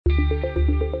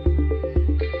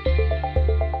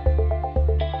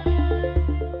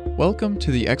Welcome to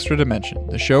The Extra Dimension,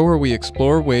 the show where we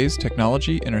explore ways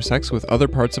technology intersects with other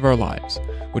parts of our lives,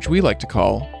 which we like to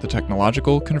call the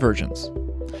technological convergence.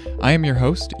 I am your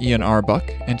host, Ian R. Buck,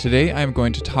 and today I am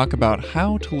going to talk about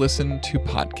how to listen to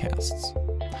podcasts.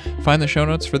 Find the show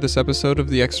notes for this episode of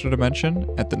The Extra Dimension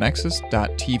at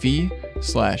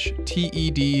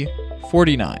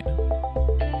thenexus.tv/TED49.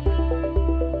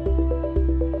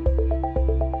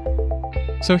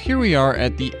 So here we are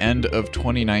at the end of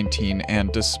 2019,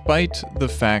 and despite the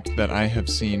fact that I have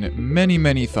seen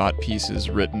many thought pieces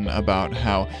written about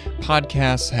how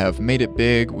podcasts have made it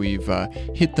big, we've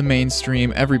hit the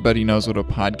mainstream, everybody knows what a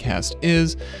podcast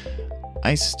is,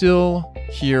 I still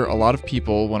hear a lot of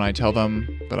people when I tell them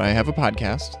that I have a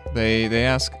podcast, they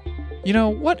ask,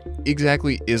 what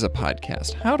exactly is a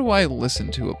podcast? How do I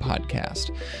listen to a podcast?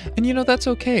 And that's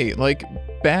okay.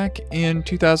 Back in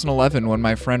 2011, when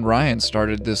my friend Ryan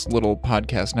started this little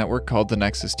podcast network called The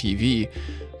Nexus TV,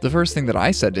 the first thing that I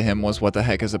said to him was, what the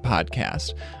heck is a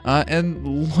podcast?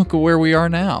 And look where we are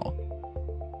now.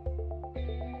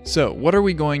 So, what are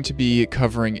we going to be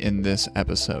covering in this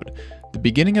episode? The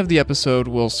beginning of the episode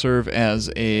will serve as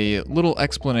a little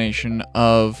explanation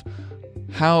of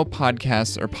how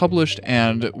podcasts are published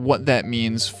and what that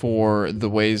means for the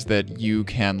ways that you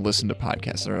can listen to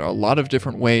podcasts. There are a lot of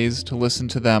different ways to listen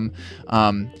to them.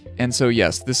 And so,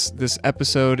 yes, this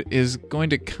episode is going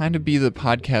to kind of be the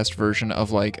podcast version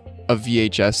of a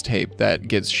VHS tape that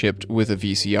gets shipped with a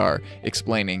VCR,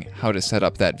 explaining how to set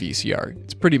up that VCR.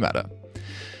 It's pretty meta.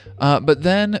 But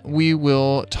then we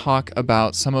will talk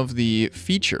about some of the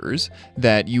features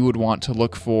that you would want to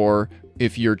look for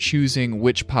if you're choosing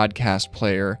which podcast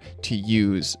player to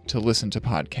use to listen to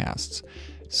podcasts.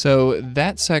 So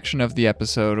that section of the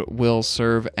episode will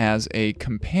serve as a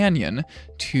companion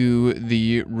to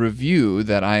the review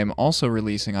that I am also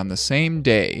releasing on the same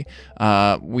day.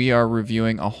 We are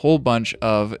reviewing a whole bunch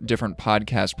of different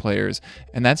podcast players,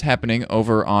 and that's happening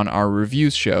over on our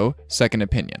reviews show, Second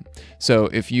Opinion. So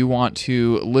if you want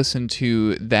to listen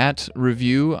to that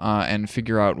review and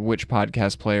figure out which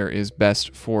podcast player is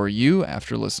best for you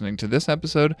after listening to this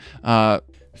episode,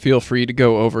 feel free to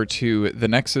go over to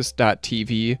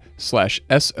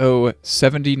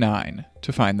thenexus.tv/SO79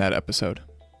 to find that episode.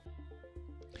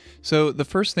 So the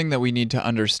first thing that we need to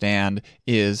understand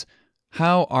is,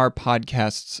 how are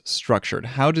podcasts structured?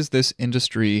 How does this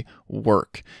industry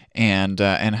work? And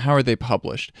how are they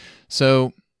published?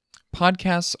 So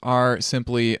podcasts are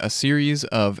simply a series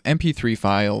of MP3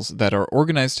 files that are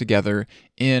organized together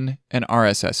in an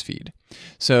RSS feed.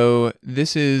 So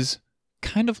this is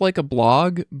kind of like a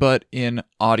blog, but in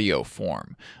audio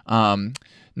form.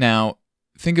 Now,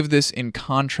 think of this in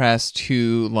contrast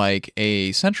to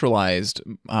a centralized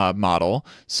model,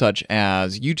 such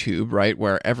as YouTube, right,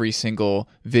 where every single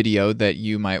video that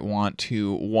you might want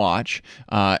to watch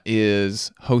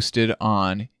is hosted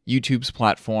on YouTube's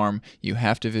platform. You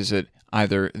have to visit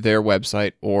either their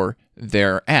website or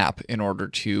their app in order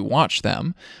to watch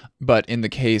them. But in the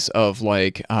case of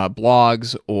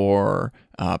blogs or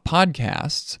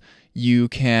podcasts, you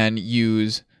can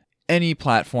use any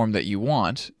platform that you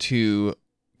want to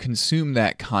consume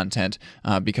that content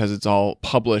because it's all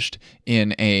published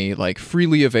in a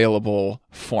freely available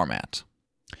format.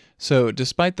 So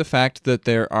despite the fact that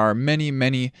there are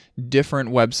many different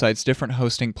websites, different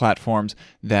hosting platforms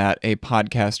that a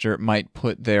podcaster might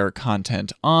put their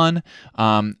content on,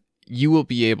 you will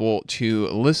be able to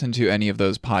listen to any of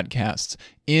those podcasts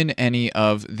in any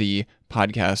of the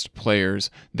podcast players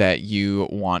that you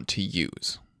want to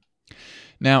use.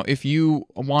 Now, if you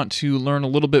want to learn a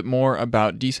little bit more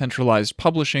about decentralized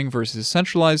publishing versus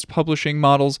centralized publishing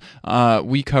models,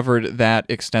 we covered that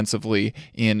extensively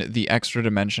in the Extra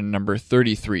Dimension number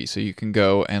 33, so you can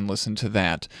go and listen to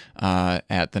that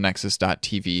at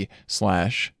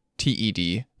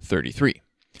thenexus.tv/TED33.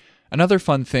 Another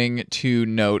fun thing to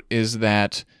note is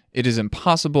that it is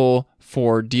impossible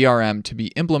for DRM to be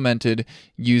implemented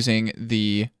using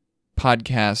the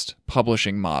podcast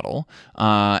publishing model,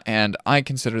 and I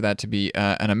consider that to be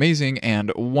an amazing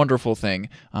and wonderful thing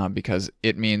because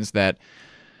it means that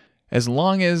as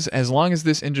long as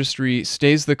this industry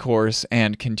stays the course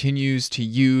and continues to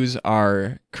use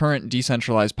our current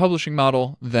decentralized publishing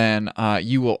model, then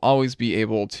you will always be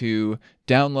able to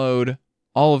download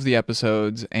all of the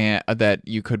episodes that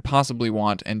you could possibly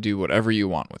want and do whatever you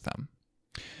want with them.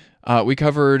 We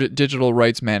covered digital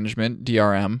rights management,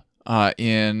 DRM,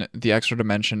 in the Extra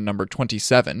Dimension number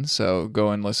 27, so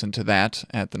go and listen to that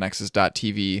at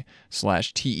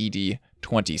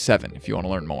thenexus.tv/TED27 if you want to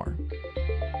learn more.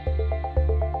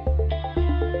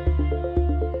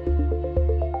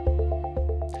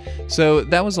 So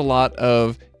that was a lot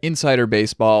of insider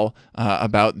baseball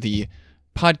about the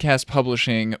podcast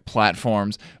publishing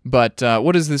platforms, but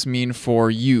what does this mean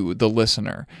for you, the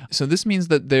listener? So this means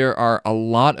that there are a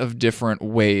lot of different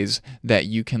ways that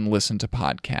you can listen to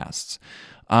podcasts.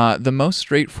 The most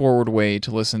straightforward way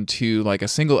to listen to like a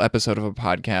single episode of a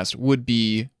podcast would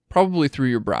be probably through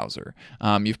your browser.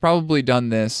 You've probably done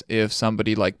this if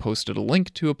somebody like posted a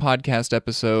link to a podcast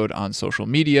episode on social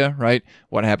media, right?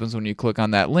 What happens when you click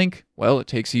on that link? Well, it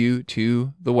takes you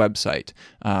to the website.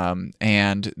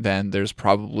 And then there's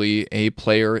probably a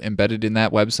player embedded in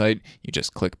that website. You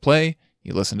just click play,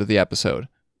 you listen to the episode.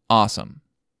 Awesome.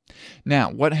 Now,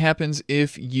 what happens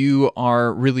if you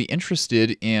are really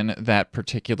interested in that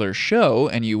particular show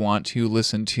and you want to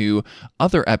listen to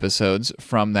other episodes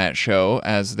from that show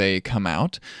as they come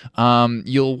out?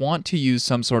 You'll want to use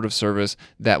some sort of service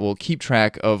that will keep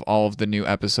track of all of the new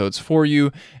episodes for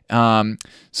you.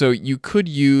 So you could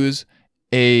use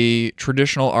a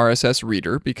traditional RSS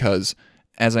reader because,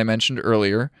 as I mentioned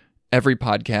earlier, every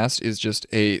podcast is just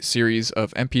a series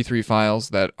of MP3 files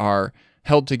that are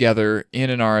held together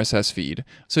in an RSS feed.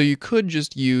 So you could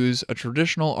just use a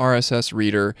traditional RSS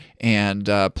reader and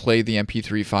play the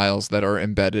MP3 files that are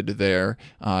embedded there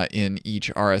in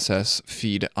each RSS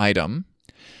feed item.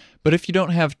 But if you don't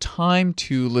have time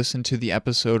to listen to the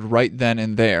episode right then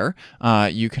and there,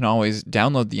 you can always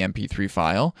download the MP3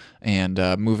 file and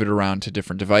move it around to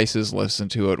different devices, listen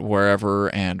to it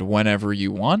wherever and whenever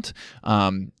you want.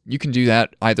 You can do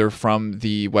that either from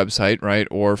the website, right,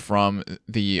 or from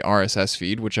the RSS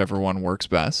feed, whichever one works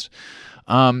best.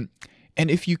 And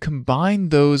if you combine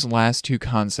those last two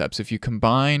concepts, if you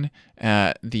combine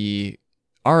the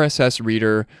RSS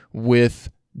reader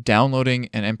with downloading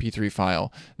an MP3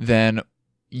 file, then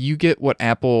you get what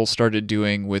Apple started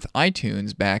doing with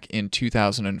iTunes back in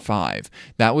 2005.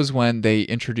 That was when they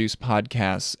introduced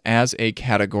podcasts as a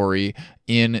category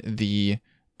in the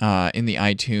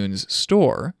iTunes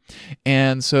store.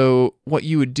 And so what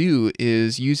you would do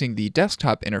is using the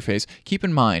desktop interface, keep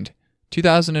in mind,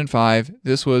 2005,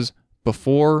 this was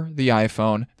before the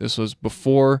iPhone, this was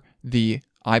before the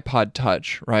iPod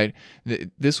Touch, right?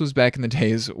 This was back in the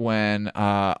days when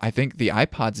I think the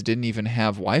iPods didn't even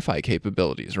have Wi-Fi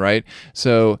capabilities, right?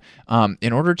 So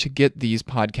in order to get these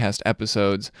podcast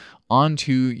episodes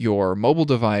onto your mobile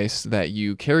device that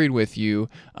you carried with you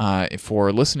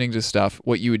for listening to stuff,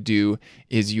 what you would do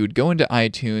is you would go into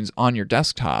iTunes on your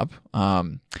desktop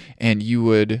and you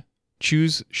would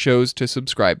choose shows to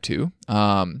subscribe to,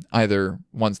 either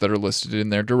ones that are listed in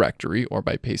their directory or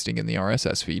by pasting in the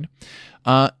RSS feed.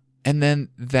 And then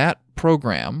that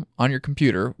program on your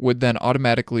computer would then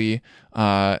automatically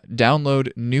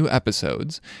download new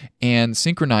episodes and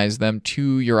synchronize them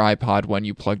to your iPod when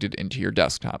you plugged it into your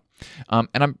desktop. And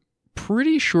I'm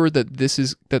pretty sure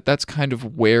that that's kind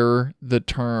of where the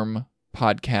term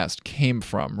podcast came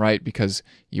from, right? Because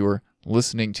you were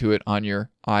listening to it on your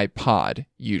iPod,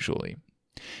 usually.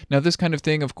 Now, this kind of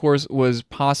thing, of course, was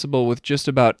possible with just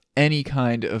about any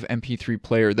kind of MP3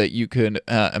 player that you could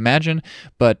imagine,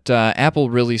 but Apple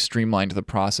really streamlined the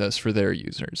process for their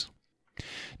users.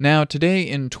 Now, today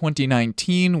in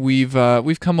 2019, we've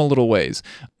come a little ways.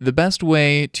 The best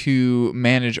way to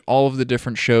manage all of the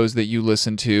different shows that you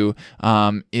listen to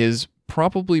is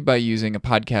probably by using a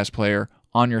podcast player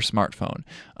on your smartphone.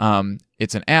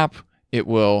 It's an app. It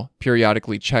will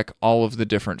periodically check all of the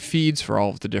different feeds for all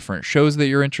of the different shows that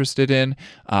you're interested in.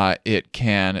 It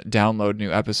can download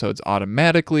new episodes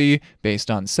automatically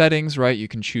based on settings, right? You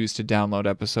can choose to download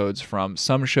episodes from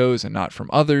some shows and not from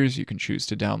others. You can choose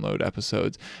to download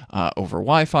episodes over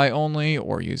Wi-Fi only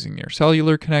or using your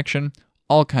cellular connection.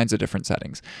 All kinds of different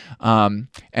settings. And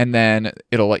then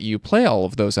it'll let you play all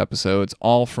of those episodes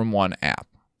all from one app.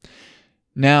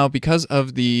 Now, because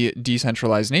of the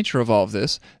decentralized nature of all of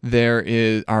this,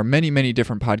 there are many, many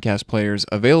different podcast players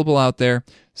available out there.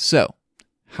 So,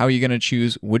 how are you going to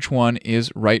choose which one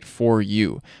is right for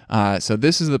you? So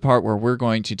this is the part where we're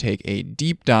going to take a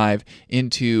deep dive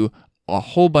into a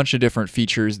whole bunch of different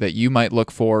features that you might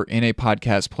look for in a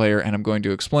podcast player, and I'm going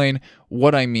to explain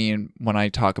what I mean when I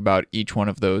talk about each one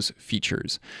of those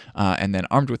features. And then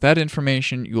armed with that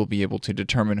information, you'll be able to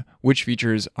determine which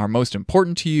features are most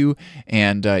important to you,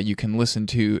 and you can listen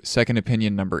to Second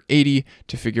Opinion number 80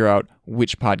 to figure out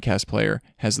which podcast player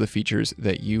has the features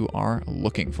that you are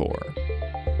looking for.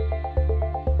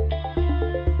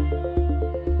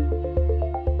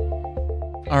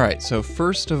 All right, so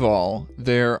first of all,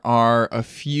 there are a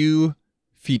few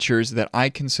features that I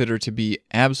consider to be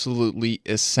absolutely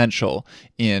essential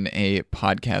in a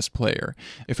podcast player.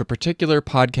 If a particular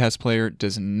podcast player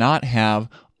does not have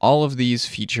all of these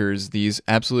features, these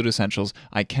absolute essentials,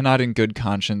 I cannot in good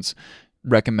conscience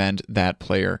recommend that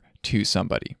player to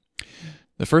somebody.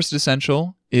 The first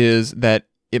essential is that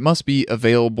it must be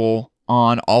available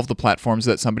on all of the platforms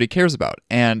that somebody cares about,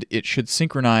 and it should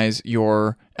synchronize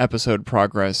your episode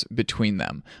progress between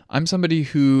them. I'm somebody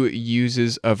who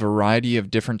uses a variety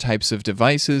of different types of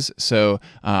devices, so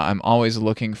I'm always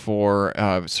looking for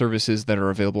services that are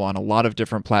available on a lot of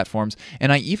different platforms,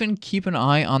 and I even keep an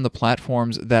eye on the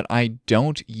platforms that I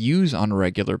don't use on a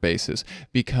regular basis,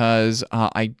 because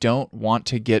I don't want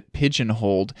to get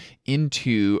pigeonholed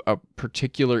into a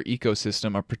particular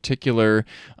ecosystem, a particular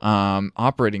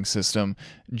operating system,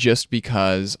 just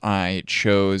because I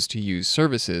chose to use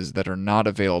services that are not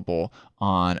available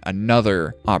on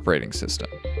another operating system.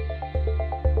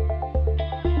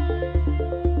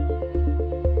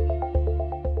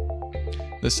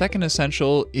 The second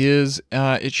essential is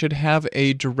it should have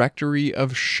a directory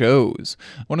of shows.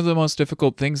 One of the most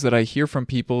difficult things that I hear from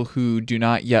people who do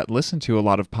not yet listen to a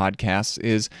lot of podcasts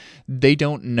is they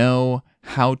don't know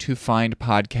how to find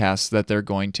podcasts that they're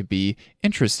going to be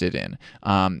interested in.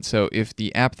 So if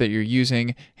the app that you're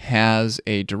using has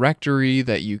a directory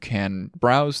that you can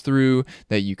browse through,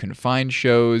 that you can find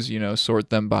shows,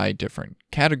 sort them by different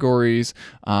categories,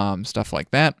 stuff like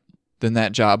that, then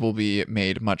that job will be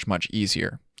made much, much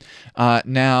easier.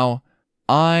 Now,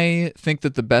 I think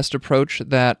that the best approach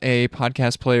that a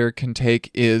podcast player can take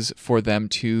is for them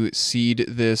to seed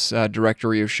this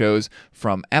directory of shows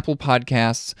from Apple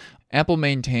Podcasts. Apple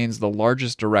maintains the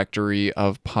largest directory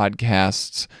of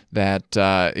podcasts that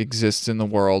exists in the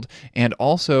world, and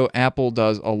also Apple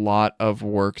does a lot of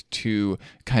work to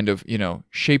kind of,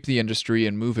 shape the industry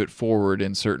and move it forward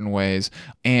in certain ways.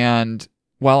 And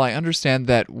while I understand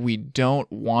that we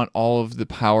don't want all of the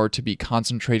power to be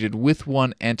concentrated with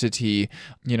one entity,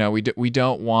 we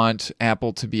don't want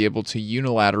Apple to be able to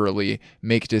unilaterally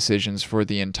make decisions for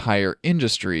the entire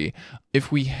industry. If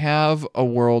we have a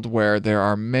world where there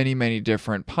are many, many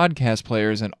different podcast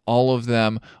players and all of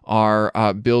them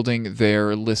are building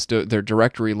their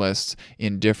directory lists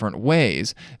in different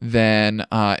ways, then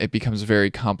it becomes very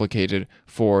complicated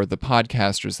for the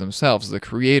podcasters themselves, the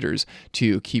creators,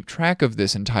 to keep track of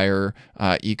this entire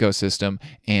ecosystem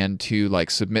and to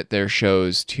submit their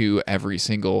shows to every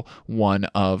single one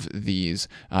of these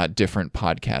different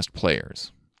podcast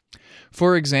players.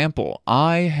 For example,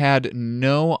 I had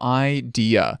no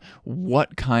idea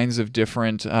what kinds of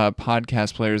different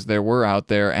podcast players there were out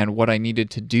there and what I needed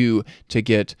to do to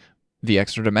get the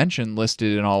extra dimension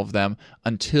listed in all of them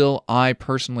until I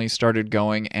personally started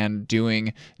going and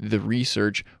doing the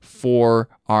research for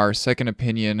our Second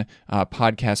Opinion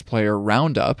Podcast Player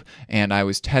Roundup, and I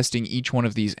was testing each one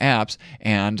of these apps,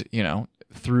 and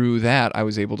through that, I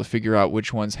was able to figure out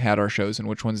which ones had our shows and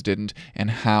which ones didn't,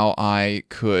 and how I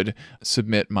could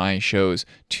submit my shows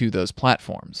to those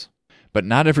platforms. But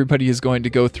not everybody is going to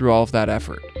go through all of that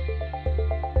effort.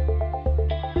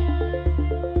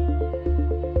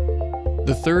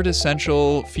 The third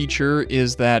essential feature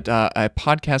is that a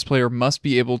podcast player must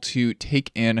be able to take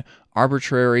in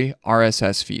arbitrary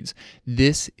RSS feeds.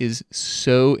 This is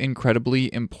so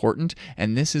incredibly important,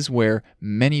 and this is where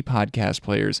many podcast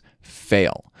players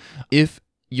fail. If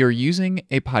you're using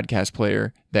a podcast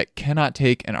player that cannot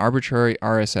take an arbitrary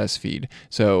RSS feed,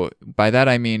 so by that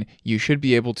I mean you should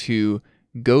be able to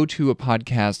go to a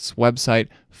podcast's website,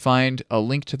 find a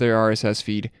link to their RSS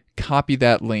feed, copy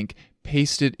that link,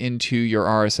 paste it into your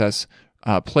RSS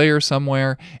player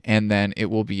somewhere, and then it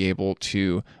will be able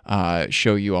to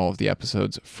show you all of the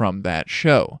episodes from that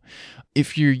show.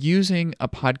 If you're using a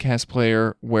podcast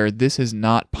player where this is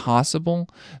not possible,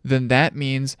 then that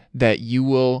means that you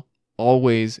will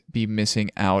always be missing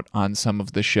out on some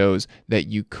of the shows that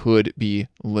you could be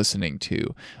listening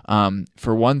to.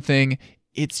 For one thing,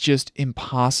 it's just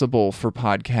impossible for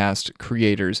podcast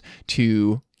creators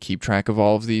to keep track of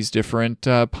all of these different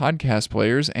podcast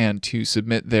players and to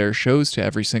submit their shows to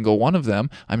every single one of them.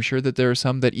 I'm sure that there are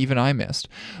some that even I missed.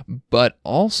 But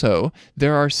also,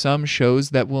 there are some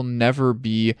shows that will never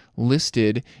be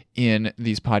listed in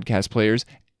these podcast players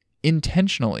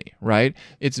intentionally, right?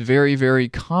 It's very, very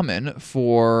common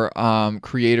for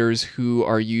creators who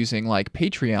are using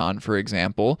Patreon, for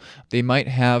example. They might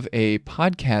have a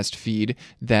podcast feed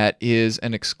that is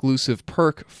an exclusive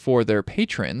perk for their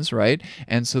patrons, right?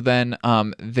 And so then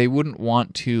they wouldn't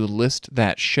want to list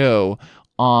that show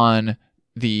on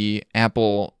the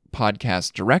Apple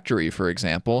podcast directory, for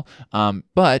example,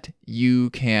 but you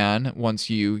can, once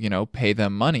you pay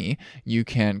them money, you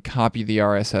can copy the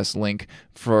RSS link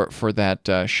for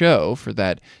that show, for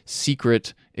that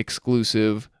secret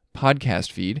exclusive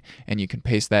podcast feed, and you can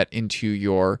paste that into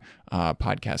your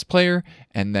podcast player,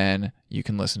 and then you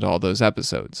can listen to all those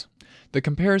episodes. The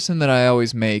comparison that I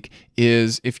always make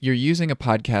is if you're using a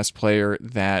podcast player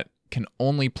that can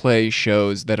only play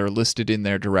shows that are listed in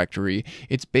their directory,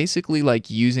 it's basically like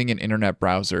using an internet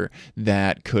browser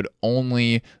that could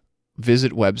only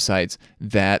visit websites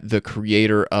that the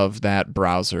creator of that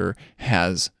browser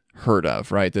has heard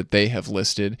of, right? That they have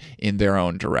listed in their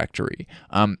own directory.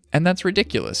 And that's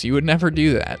ridiculous. You would never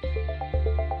do that.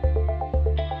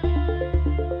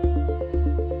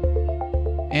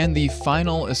 And the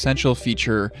final essential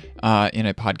feature in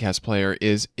a podcast player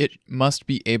is it must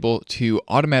be able to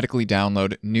automatically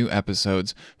download new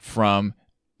episodes from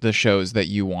the shows that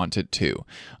you want it to.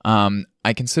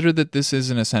 I consider that this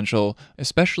is an essential,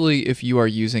 especially if you are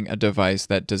using a device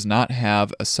that does not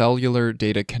have a cellular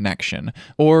data connection,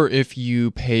 or if you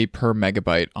pay per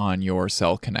megabyte on your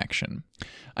cell connection.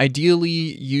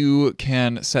 Ideally, you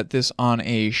can set this on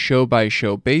a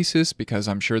show-by-show basis, because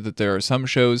I'm sure that there are some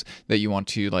shows that you want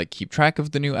to like keep track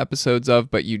of the new episodes of,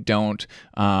 but you don't.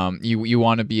 You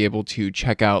want to be able to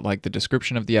check out like the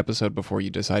description of the episode before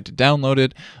you decide to download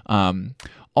it.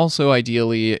 Also,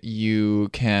 ideally, you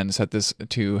can set this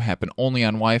to happen only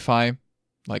on Wi-Fi,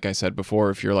 like I said before,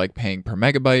 if you're like paying per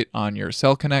megabyte on your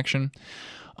cell connection.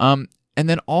 And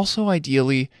then also,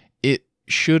 ideally, it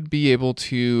should be able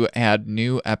to add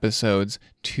new episodes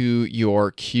to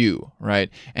your queue, right?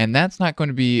 And that's not going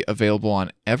to be available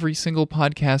on every single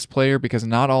podcast player because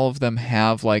not all of them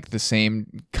have like the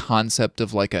same concept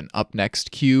of like an up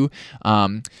next queue.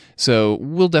 So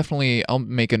I'll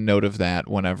make a note of that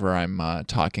whenever I'm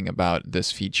talking about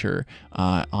this feature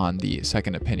on the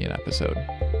Second Opinion episode.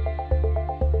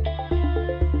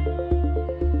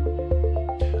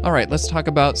 All right, let's talk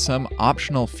about some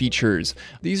optional features.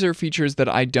 These are features that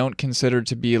I don't consider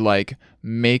to be like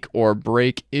make or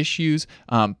break issues,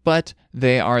 but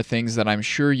they are things that I'm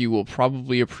sure you will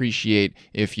probably appreciate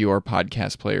if your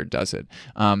podcast player does it.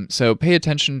 So pay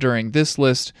attention during this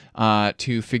list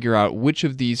to figure out which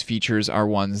of these features are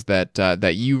ones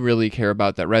that you really care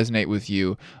about, that resonate with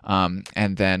you.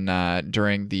 And then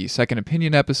during the Second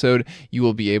Opinion episode, you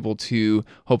will be able to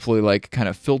hopefully like kind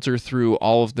of filter through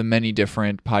all of the many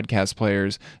different podcast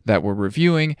players that we're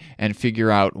reviewing and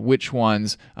figure out which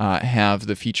ones have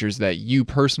the features that you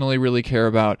personally really care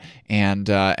about and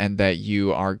that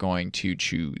you are going to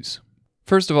choose.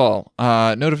 First of all,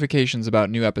 notifications about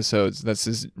new episodes. This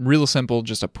is real simple,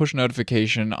 just a push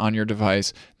notification on your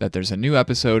device that there's a new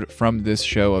episode from this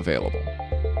show available.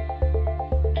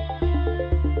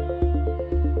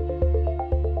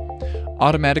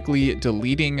 Automatically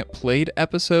deleting played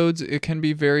episodes, it can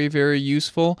be very, very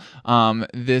useful.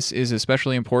 This is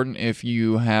especially important if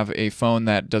you have a phone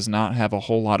that does not have a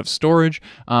whole lot of storage,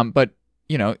 but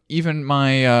you know, even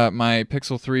my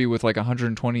Pixel 3 with like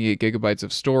 128 gigabytes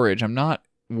of storage, I'm not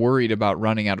worried about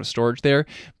running out of storage there,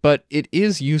 but it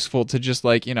is useful to just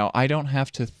like, you know, I don't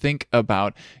have to think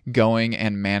about going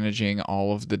and managing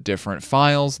all of the different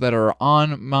files that are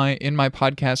in my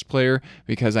podcast player,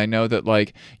 because I know that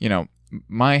like, you know,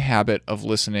 my habit of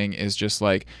listening is just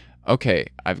like, okay,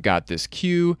 I've got this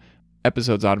queue,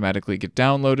 episodes automatically get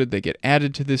downloaded, they get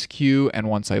added to this queue, and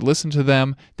once I listen to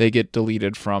them, they get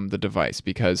deleted from the device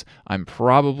because I'm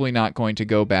probably not going to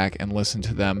go back and listen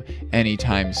to them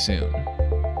anytime soon.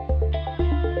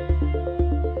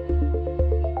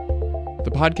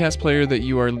 The podcast player that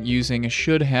you are using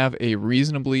should have a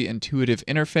reasonably intuitive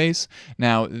interface.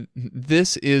 Now,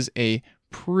 this is a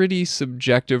pretty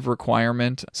subjective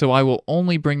requirement, so I will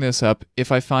only bring this up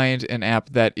if I find an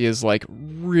app that is like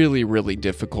really, really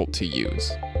difficult to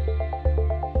use.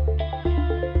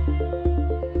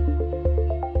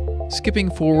 Skipping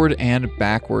forward and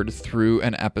backward through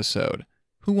an episode.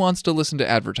 Who wants to listen to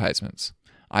advertisements?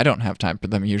 I don't have time for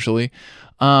them usually.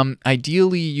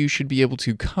 Ideally, you should be able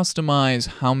to customize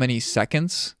how many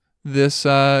seconds this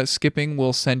skipping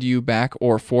will send you back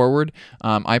or forward.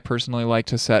 I personally like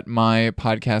to set my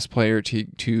podcast player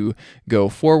to go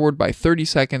forward by 30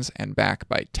 seconds and back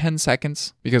by 10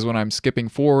 seconds, because when I'm skipping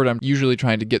forward, I'm usually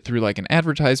trying to get through like an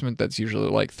advertisement that's usually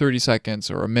like 30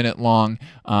 seconds or a minute long.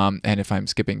 And if I'm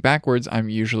skipping backwards, I'm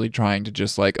usually trying to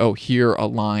just like, oh, hear a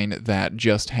line that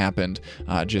just happened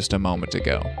just a moment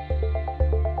ago.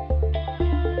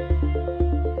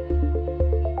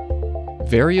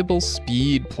 Variable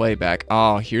speed playback.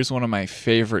 Oh, here's one of my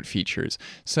favorite features.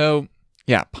 So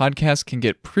yeah, podcasts can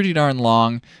get pretty darn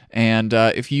long, and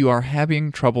if you are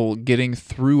having trouble getting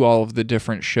through all of the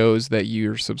different shows that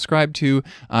you're subscribed to,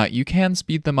 you can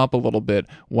speed them up a little bit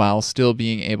while still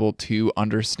being able to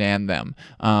understand them.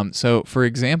 So for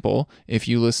example, if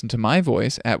you listen to my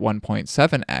voice at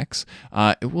 1.7x,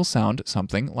 it will sound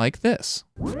something like this.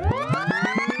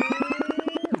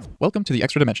 Welcome to the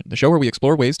Extra Dimension, the show where we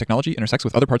explore ways technology intersects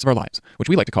with other parts of our lives, which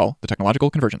we like to call the technological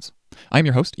convergence. I am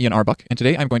your host, Ian Arbuck, and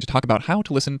today I'm going to talk about how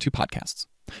to listen to podcasts.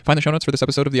 Find the show notes for this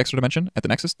episode of the Extra Dimension at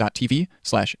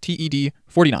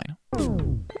thenexus.tv/TED49.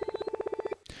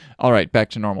 All right,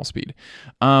 back to normal speed.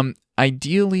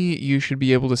 Ideally, you should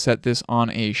be able to set this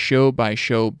on a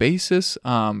show-by-show basis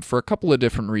for a couple of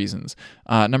different reasons.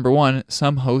 Number one,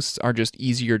 some hosts are just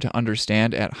easier to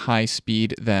understand at high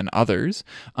speed than others.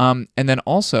 And then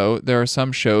also, there are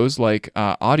some shows like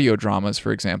audio dramas,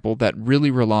 for example, that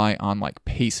really rely on like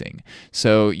pacing.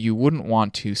 So you wouldn't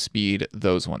want to speed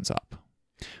those ones up.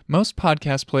 Most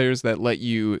podcast players that let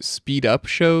you speed up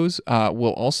shows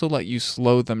will also let you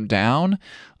slow them down.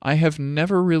 I have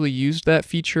never really used that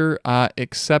feature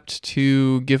except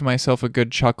to give myself a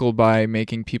good chuckle by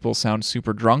making people sound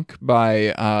super drunk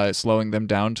by slowing them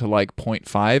down to like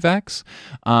 0.5x.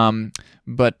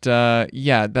 But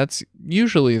yeah, that's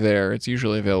usually there. It's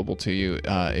usually available to you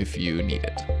if you need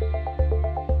it.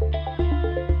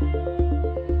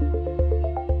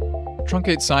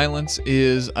 Truncate silence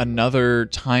is another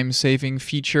time-saving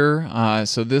feature.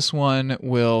 So this one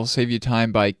will save you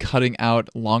time by cutting out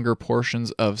longer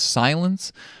portions of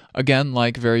silence. Again,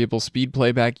 like variable speed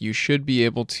playback, you should be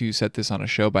able to set this on a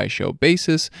show-by-show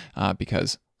basis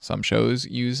because some shows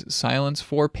use silence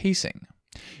for pacing.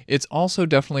 It's also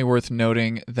definitely worth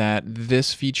noting that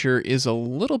this feature is a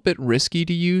little bit risky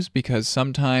to use because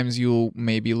sometimes you'll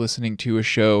maybe listening to a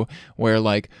show where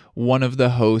like one of the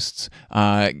hosts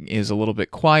is a little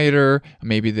bit quieter,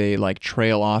 maybe they like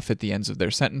trail off at the ends of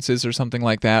their sentences or something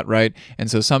like that, right? And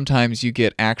so sometimes you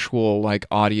get actual like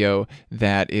audio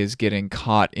that is getting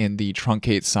caught in the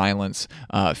truncate silence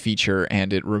feature,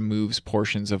 and it removes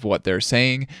portions of what they're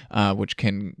saying, which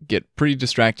can get pretty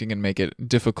distracting and make it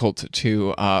difficult to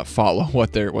follow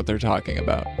what they're talking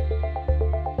about.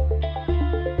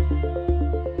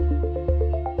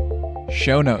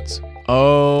 Show notes.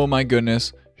 Oh my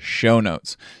goodness, show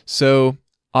notes. So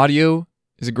audio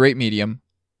is a great medium.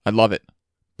 I love it.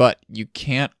 But you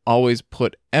can't always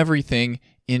put everything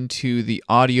into the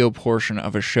audio portion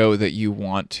of a show that you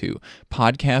want to.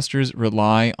 Podcasters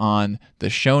rely on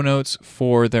the show notes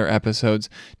for their episodes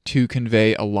to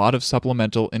convey a lot of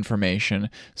supplemental information,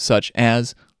 such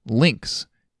as links,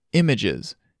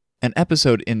 images, an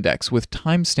episode index with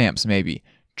timestamps maybe,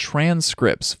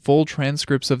 transcripts, full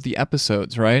transcripts of the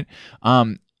episodes, right?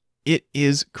 It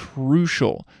is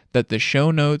crucial that the show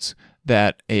notes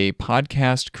that a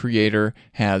podcast creator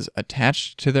has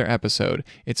attached to their episode,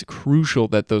 it's crucial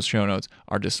that those show notes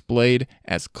are displayed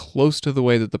as close to the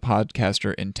way that the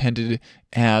podcaster intended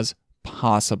as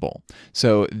possible.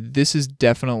 So this is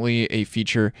definitely a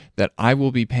feature that I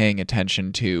will be paying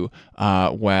attention to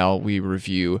while we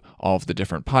review all of the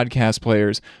different podcast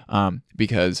players,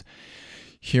 because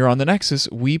here on the Nexus,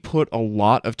 we put a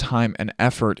lot of time and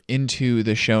effort into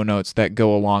the show notes that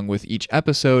go along with each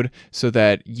episode so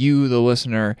that you, the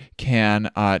listener, can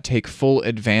take full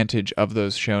advantage of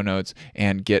those show notes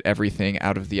and get everything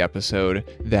out of the episode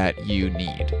that you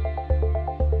need.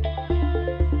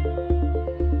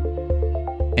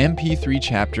 MP3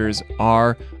 chapters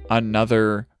are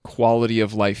another quality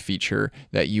of life feature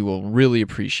that you will really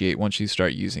appreciate once you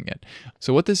start using it.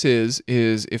 So what this is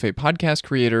if a podcast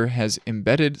creator has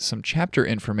embedded some chapter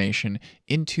information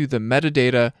into the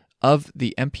metadata of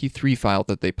the MP3 file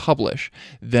that they publish,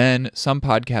 then some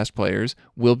podcast players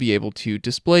will be able to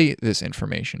display this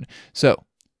information. So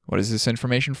what is this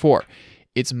information for?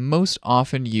 It's most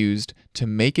often used to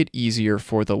make it easier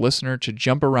for the listener to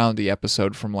jump around the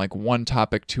episode from like one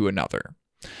topic to another.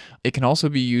 It can also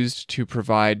be used to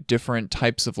provide different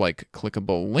types of like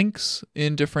clickable links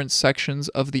in different sections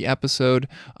of the episode.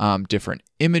 Different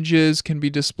images can be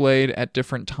displayed at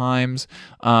different times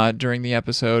during the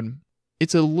episode.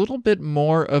 It's a little bit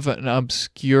more of an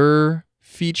obscure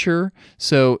feature,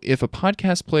 so if a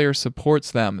podcast player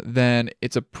supports them, then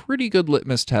it's a pretty good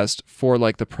litmus test for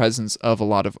like the presence of a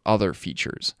lot of other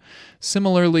features.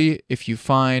 Similarly, if you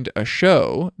find a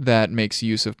show that makes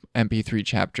use of MP3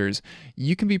 chapters,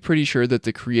 you can be pretty sure that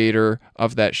the creator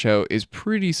of that show is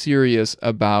pretty serious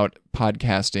about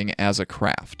podcasting as a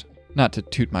craft. Not to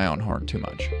toot my own horn too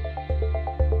much.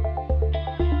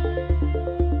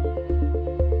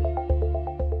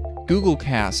 Google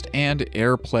Cast and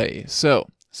AirPlay. So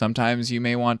sometimes you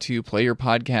may want to play your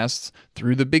podcasts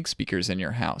through the big speakers in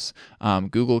your house.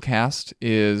 Google Cast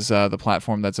is the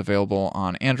platform that's available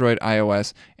on Android,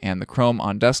 iOS, and the Chrome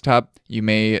on desktop. You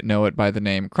may know it by the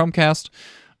name Chromecast.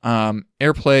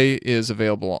 AirPlay is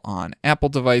available on Apple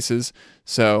devices.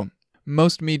 So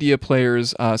most media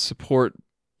players support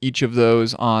each of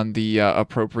those on the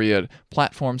appropriate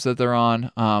platforms that they're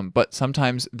on, but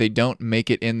sometimes they don't make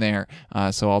it in there,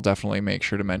 so I'll definitely make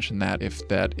sure to mention that if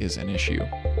that is an issue.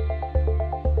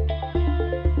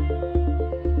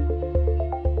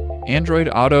 Android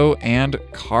Auto and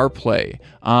CarPlay.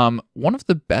 One of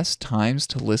the best times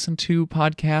to listen to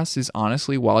podcasts is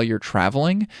honestly while you're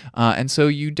traveling, and so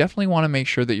you definitely want to make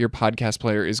sure that your podcast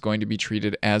player is going to be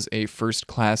treated as a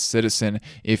first-class citizen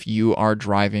if you are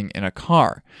driving in a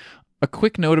car. A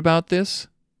quick note about this.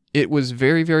 It was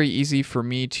very, very easy for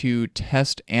me to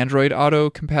test Android Auto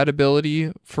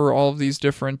compatibility for all of these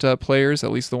different players,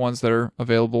 at least the ones that are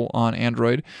available on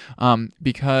Android,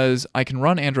 because I can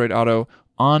run Android Auto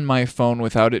on my phone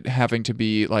without it having to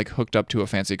be like hooked up to a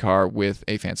fancy car with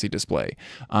a fancy display.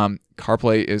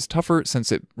 CarPlay is tougher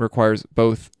since it requires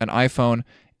both an iPhone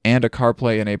and a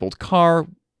CarPlay-enabled car.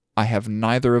 I have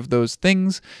neither of those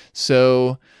things,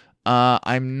 so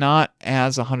I'm not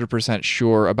as 100%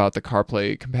 sure about the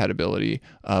CarPlay compatibility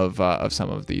of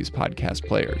some of these podcast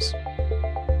players.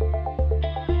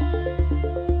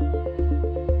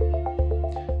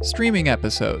 Streaming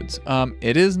episodes.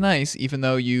 It is nice, even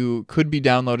though you could be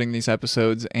downloading these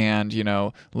episodes and,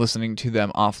 listening to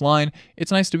them offline,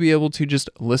 it's nice to be able to just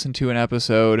listen to an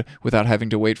episode without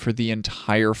having to wait for the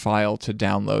entire file to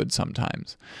download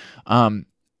sometimes.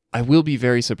 I will be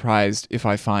very surprised if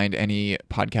I find any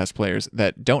podcast players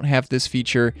that don't have this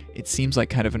feature. It seems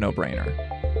like kind of a no-brainer.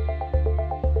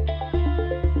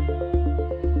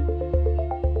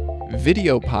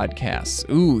 Video podcasts.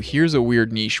 Ooh, here's a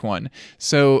weird niche one.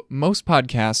 So most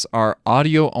podcasts are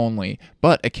audio only,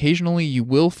 but occasionally you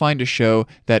will find a show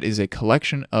that is a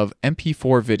collection of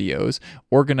MP4 videos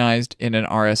organized in an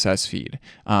RSS feed.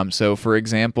 So for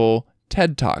example,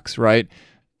 TED Talks, right?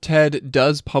 TED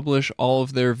does publish all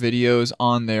of their videos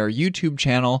on their YouTube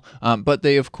channel, but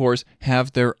they, of course,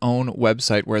 have their own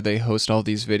website where they host all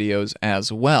these videos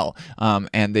as well.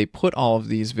 And they put all of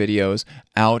these videos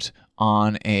out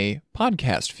on a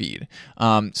podcast feed.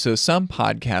 So some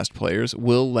podcast players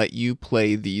will let you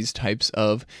play these types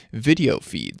of video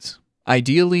feeds.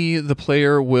 Ideally, the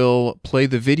player will play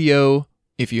the video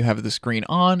if you have the screen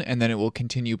on, and then it will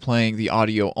continue playing the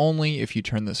audio only if you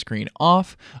turn the screen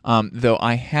off. Though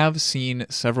I have seen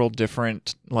several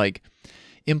different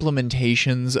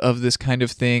implementations of this kind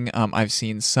of thing. I've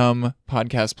seen some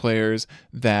podcast players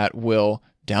that will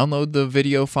download the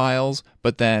video files,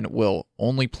 but then will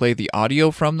only play the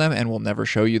audio from them and will never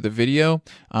show you the video.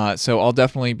 So I'll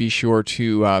definitely be sure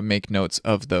to make notes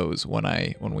of those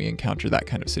when we encounter that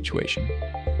kind of situation.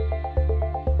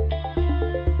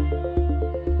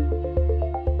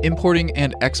 Importing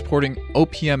and exporting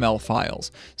OPML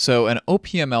files. So an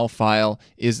OPML file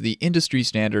is the industry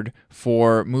standard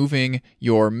for moving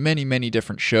your many, many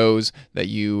different shows that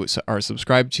you are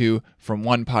subscribed to from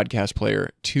one podcast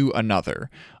player to another.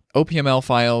 OPML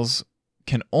files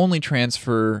can only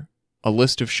transfer a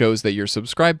list of shows that you're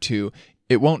subscribed to.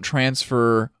 It won't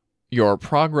transfer your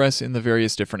progress in the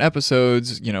various different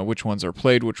episodes, which ones are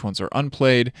played, which ones are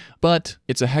unplayed, but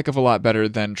it's a heck of a lot better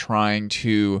than trying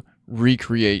to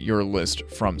recreate your list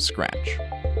from scratch.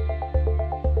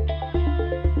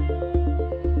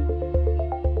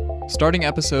 Starting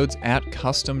episodes at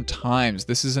custom times.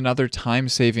 This is another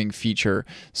time-saving feature.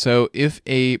 So if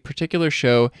a particular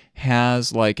show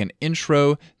has an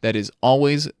intro that is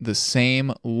always the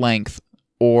same length,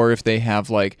 or if they have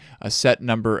a set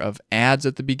number of ads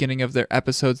at the beginning of their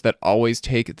episodes that always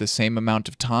take the same amount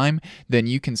of time, then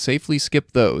you can safely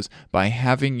skip those by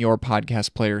having your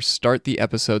podcast player start the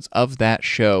episodes of that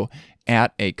show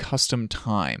at a custom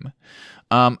time.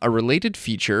 A related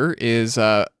feature is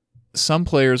some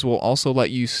players will also let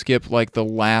you skip the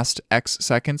last X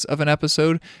seconds of an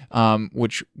episode,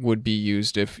 which would be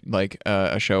used if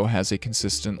a show has a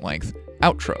consistent length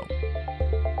outro.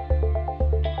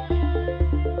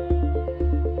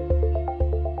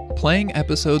 Playing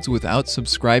episodes without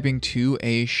subscribing to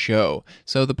a show.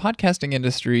 So the podcasting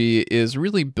industry is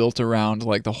really built around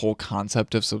the whole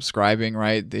concept of subscribing,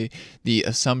 right? The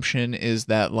assumption is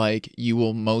that you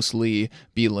will mostly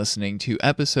be listening to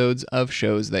episodes of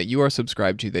shows that you are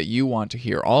subscribed to, that you want to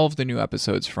hear all of the new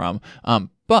episodes from.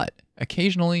 But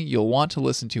occasionally you'll want to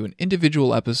listen to an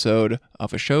individual episode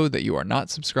of a show that you are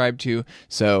not subscribed to.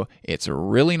 So it's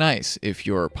really nice if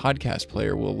your podcast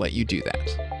player will let you do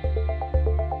that.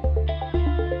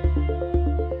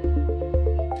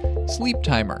 Sleep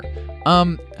timer.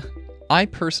 I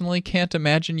personally can't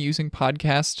imagine using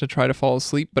podcasts to try to fall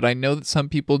asleep, but I know that some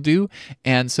people do,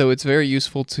 and so it's very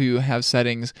useful to have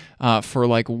settings for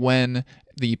when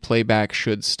the playback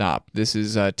should stop. This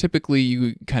is typically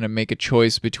you kind of make a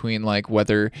choice between like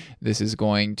whether this is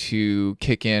going to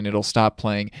kick in, it'll stop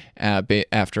playing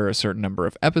after a certain number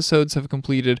of episodes have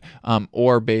completed,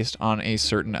 or based on a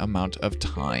certain amount of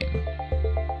time.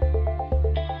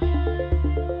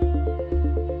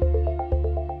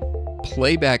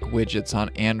 Playback widgets on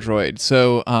Android.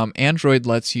 So Android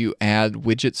lets you add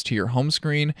widgets to your home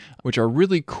screen, which are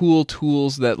really cool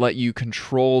tools that let you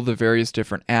control the various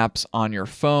different apps on your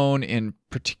phone in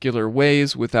particular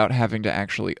ways without having to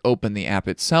actually open the app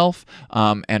itself.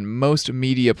 And most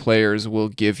media players will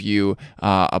give you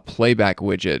a playback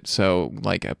widget. So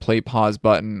like a play pause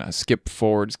button, a skip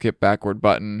forward, skip backward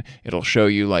button. It'll show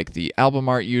you like the album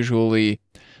art usually.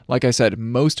 Like I said,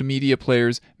 most media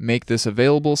players make this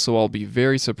available, so I'll be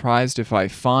very surprised if I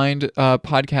find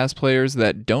podcast players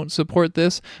that don't support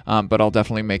this, but I'll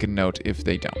definitely make a note if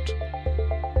they don't.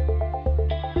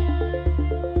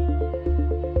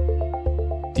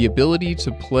 The ability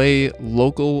to play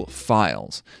local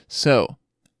files. So,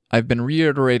 I've been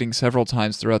reiterating several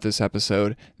times throughout this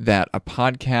episode that a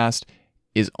podcast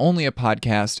is only a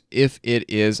podcast if it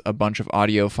is a bunch of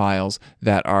audio files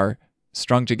that are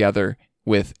strung together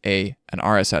with an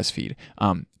RSS feed.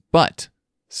 But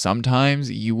sometimes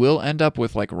you will end up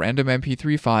with like random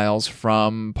MP3 files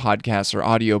from podcasts or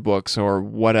audiobooks or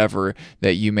whatever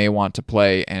that you may want to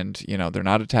play, and they're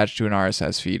not attached to an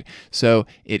RSS feed. So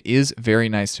it is very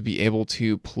nice to be able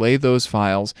to play those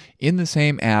files in the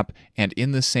same app and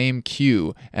in the same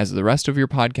queue as the rest of your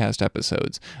podcast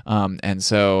episodes. And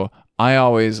so I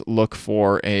always look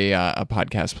for a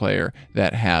podcast player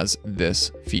that has this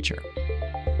feature.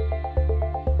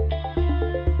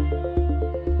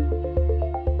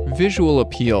 Visual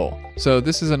appeal. So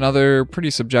this is another pretty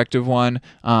subjective one,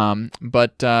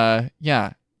 but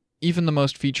even the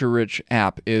most feature-rich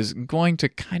app is going to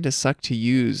kind of suck to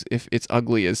use if it's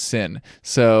ugly as sin.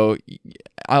 So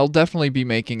I'll definitely be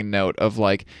making a note of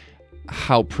like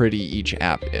how pretty each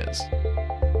app is.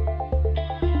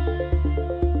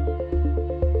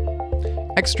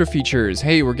 Extra features.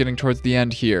 Hey, we're getting towards the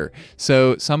end here.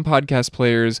 So some podcast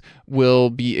players will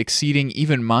be exceeding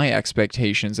even my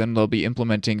expectations, and they'll be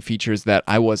implementing features that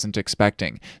I wasn't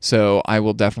expecting. So I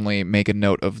will definitely make a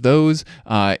note of those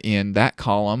in that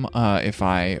column if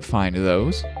I find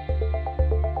those.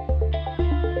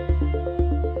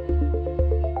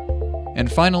 And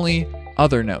finally,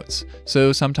 other notes.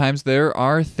 So sometimes there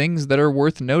are things that are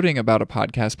worth noting about a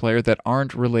podcast player that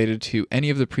aren't related to any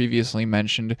of the previously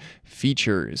mentioned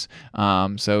features.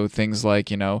 So things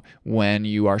like, when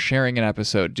you are sharing an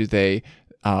episode, do they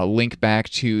link back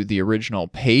to the original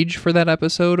page for that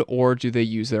episode, or do they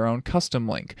use their own custom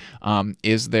link?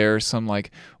 Is there some like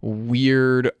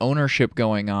weird ownership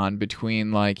going on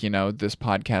between this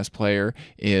podcast player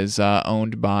is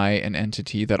owned by an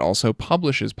entity that also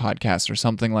publishes podcasts or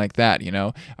something like that?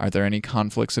 Are there any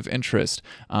conflicts of interest?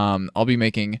 I'll be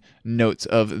making notes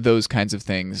of those kinds of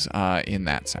things in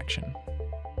that section.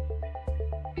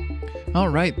 All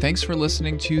right, thanks for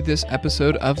listening to this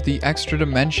episode of The Extra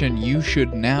Dimension. You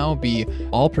should now be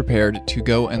all prepared to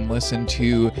go and listen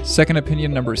to Second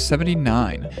Opinion number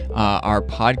 79, our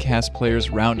Podcast Players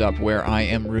Roundup, where I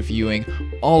am reviewing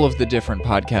all of the different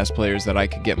podcast players that I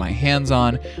could get my hands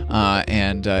on,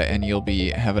 and you'll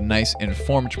have a nice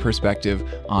informed perspective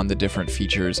on the different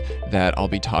features that I'll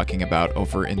be talking about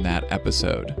over in that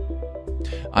episode.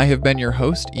 I have been your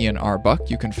host, Ian R. Buck.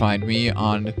 You can find me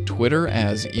on Twitter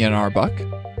as Ian R. Buck.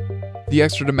 The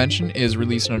Extra Dimension is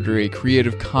released under a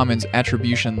Creative Commons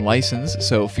Attribution license,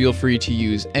 so feel free to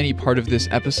use any part of this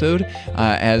episode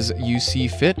as you see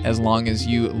fit, as long as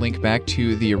you link back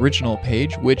to the original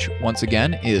page, which, once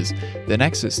again, is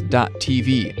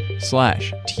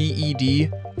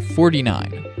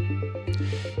thenexus.tv/TED49.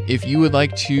 If you would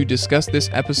like to discuss this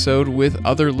episode with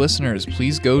other listeners,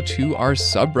 please go to our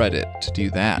subreddit to do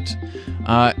that.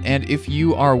 And if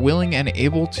you are willing and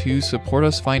able to support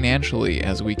us financially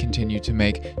as we continue to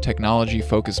make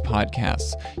technology-focused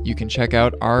podcasts, you can check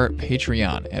out our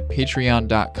Patreon at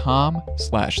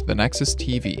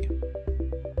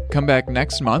patreon.com/thenexustv. Come back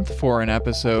next month for an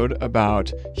episode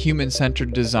about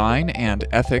human-centered design and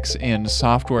ethics in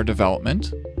software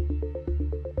development.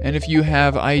 And if you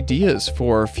have ideas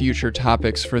for future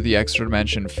topics for The Extra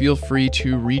Dimension, feel free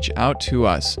to reach out to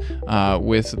us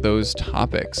with those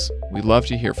topics. We'd love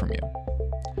to hear from you.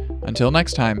 Until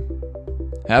next time,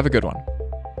 have a good one.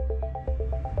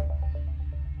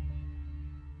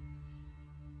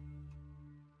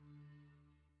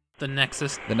 The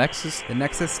Nexus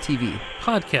TV.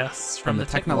 Podcasts from the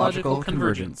Technological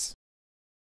Convergence.